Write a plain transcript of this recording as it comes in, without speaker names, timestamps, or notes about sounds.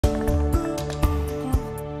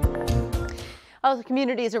Well,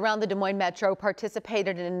 communities around the Des Moines Metro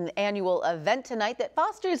participated in an annual event tonight that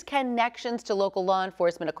fosters connections to local law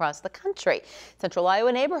enforcement across the country. Central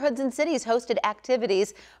Iowa neighborhoods and cities hosted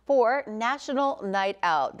activities for National Night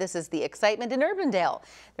Out. This is the excitement in Urbandale.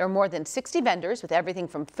 There are more than 60 vendors with everything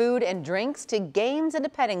from food and drinks to games and a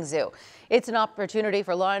petting zoo. It's an opportunity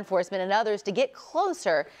for law enforcement and others to get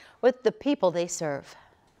closer with the people they serve.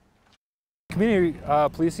 Community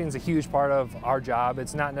policing is a huge part of our job.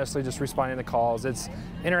 It's not necessarily just responding to calls. It's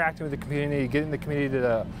interacting with the community, getting the community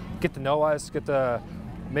to get to know us, get to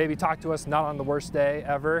maybe talk to us not on the worst day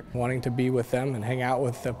ever. Wanting to be with them and hang out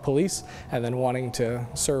with the police, and then wanting to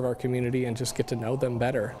serve our community and just get to know them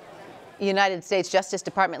better. United States Justice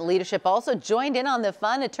Department leadership also joined in on the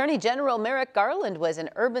fun. Attorney General Merrick Garland was in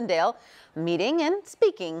Urbandale meeting and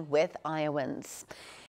speaking with Iowans.